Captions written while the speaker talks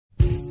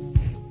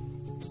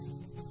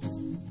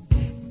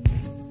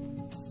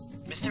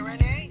Mr.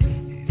 Renier?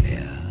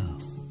 Yeah.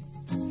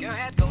 Go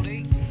ahead,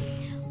 Goldie.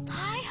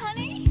 Hi,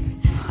 honey.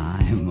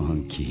 Hi,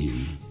 monkey.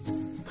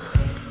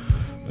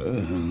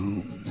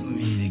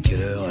 Il est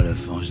quelle heure à la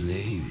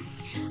Fangelée?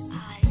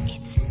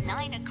 It's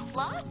 9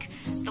 o'clock.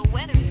 The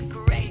weather's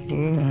great.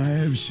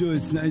 I'm sure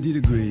it's 90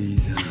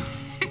 degrees.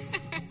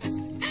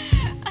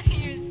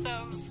 You're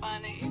so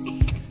funny.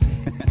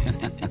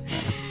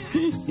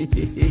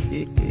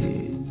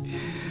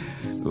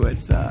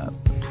 What's up?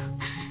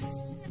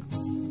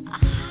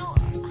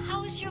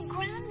 How's your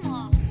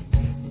grandma?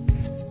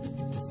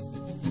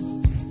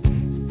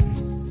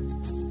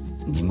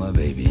 Dis-moi,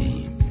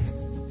 baby.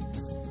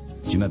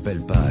 Tu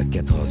m'appelles pas à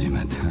 4 heures du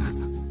matin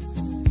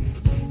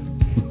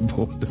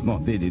pour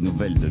demander des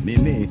nouvelles de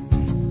mémé.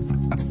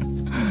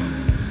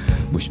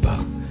 Bouge pas.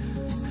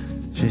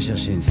 Je vais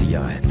chercher une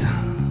cigarette.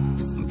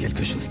 Ou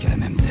quelque chose qui a la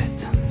même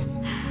tête.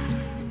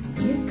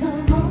 Il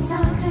commence à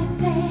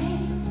regretter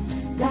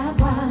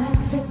d'avoir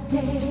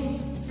accepté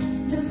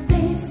le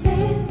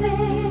P.C.V.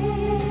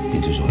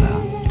 T'es toujours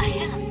là? I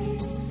am.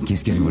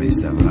 Qu'est-ce qu'elle voulait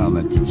savoir,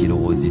 ma petite île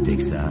rose du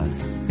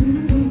Texas?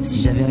 Si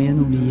j'avais rien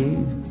oublié?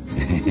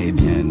 Eh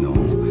bien non.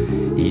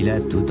 Il a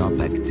tout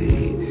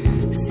empaqueté.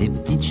 Ses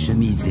petites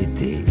chemises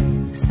d'été,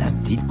 sa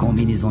petite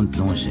combinaison de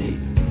plongée.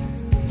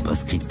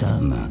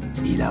 Post-scriptum,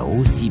 il a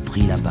aussi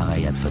pris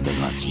l'appareil à te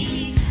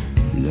photographier.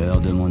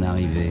 L'heure de mon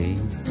arrivée.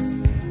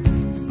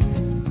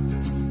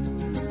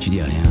 Tu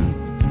dis rien?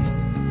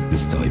 Le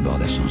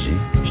storyboard a changé?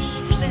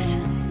 Yves, listen.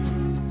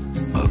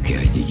 Ok,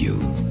 I dig you.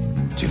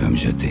 Tu veux me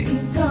jeter?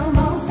 Il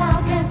commence à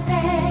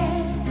regretter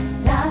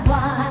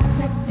d'avoir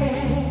accepté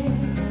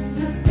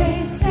le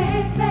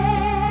P.C.V.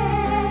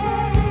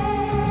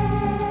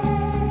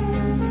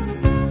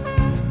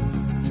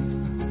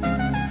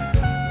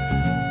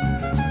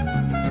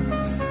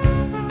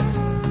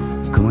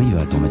 Comment il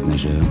va ton maître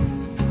nageur?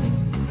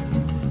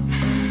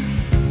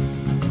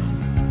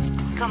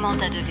 Comment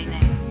t'as deviné?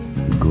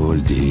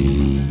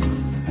 Goldie,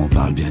 on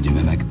parle bien du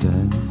même acteur?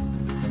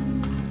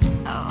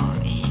 Oh,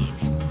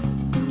 Yves,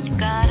 you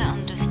gotta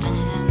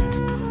understand.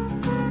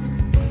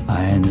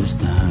 I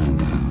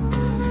understand.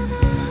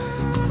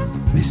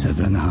 Mais ça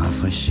donne à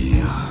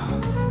rafraîchir.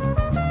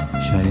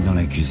 Je vais aller dans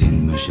la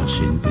cuisine me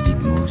chercher une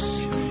petite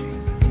mousse.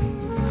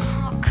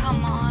 Oh,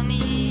 come on,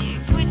 Yves.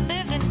 We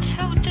live in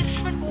two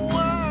different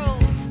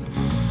worlds.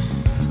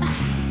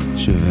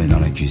 Je vais dans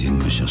la cuisine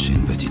me chercher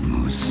une petite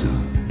mousse.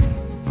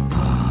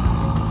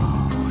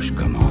 Oh, je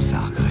commence à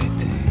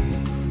regretter.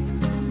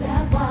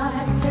 D'avoir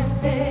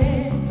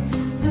accepté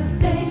le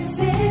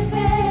P.C.V.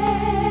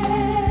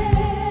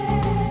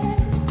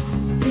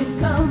 Il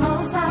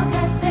commence à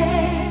regretter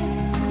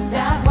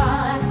d'avoir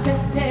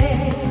accepté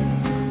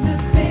le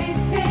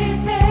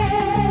P.C.V.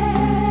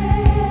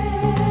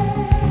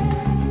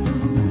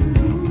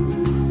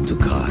 Tout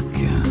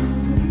craque.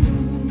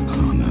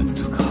 Oh non,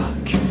 tout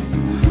craque.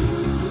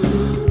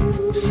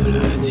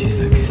 Cela attise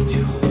la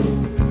question.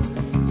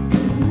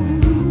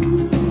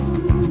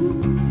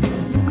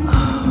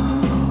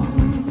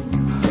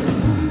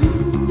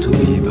 Tout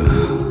libre,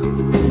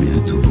 ou bien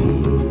tout bon.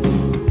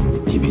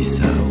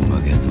 Ibiza ou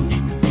Mogadon.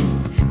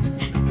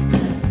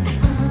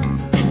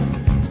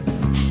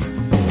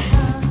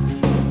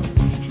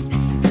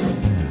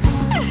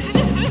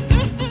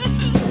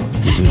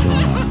 T'es toujours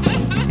là.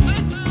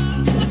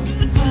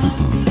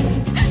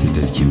 C'est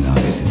elle qui me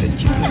largue, c'est elle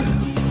qui pleure.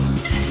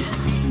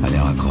 Allez,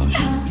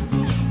 raccroche.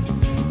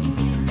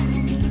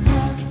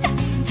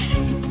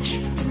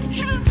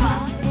 Je veux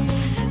pas.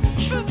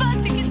 Je veux pas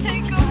te quitter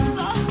comme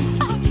ça.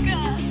 Oh,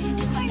 God.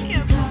 I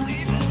can't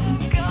believe it. Oh,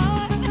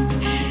 God.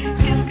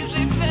 Qu'est-ce que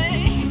j'ai fait?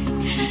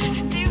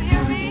 Do you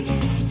hear me?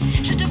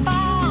 Je te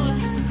parle.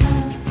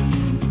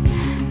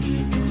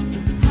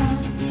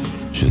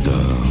 Je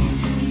dors,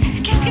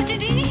 Qu'est-ce que tu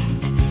dis?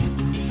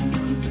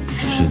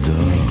 je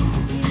dors.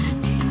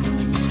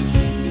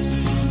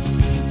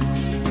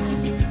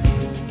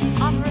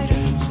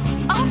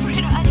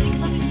 Operator, I think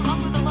something's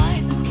wrong with the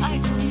line.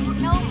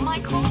 No, my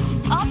call.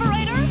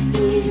 Operator?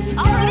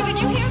 Operator, can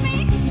you hear me?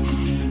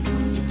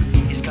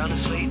 He's gone to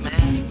sleep,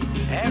 man.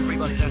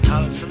 Everybody's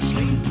entitled to some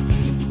sleep.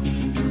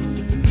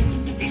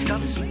 He's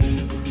gone to sleep.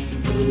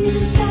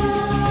 Il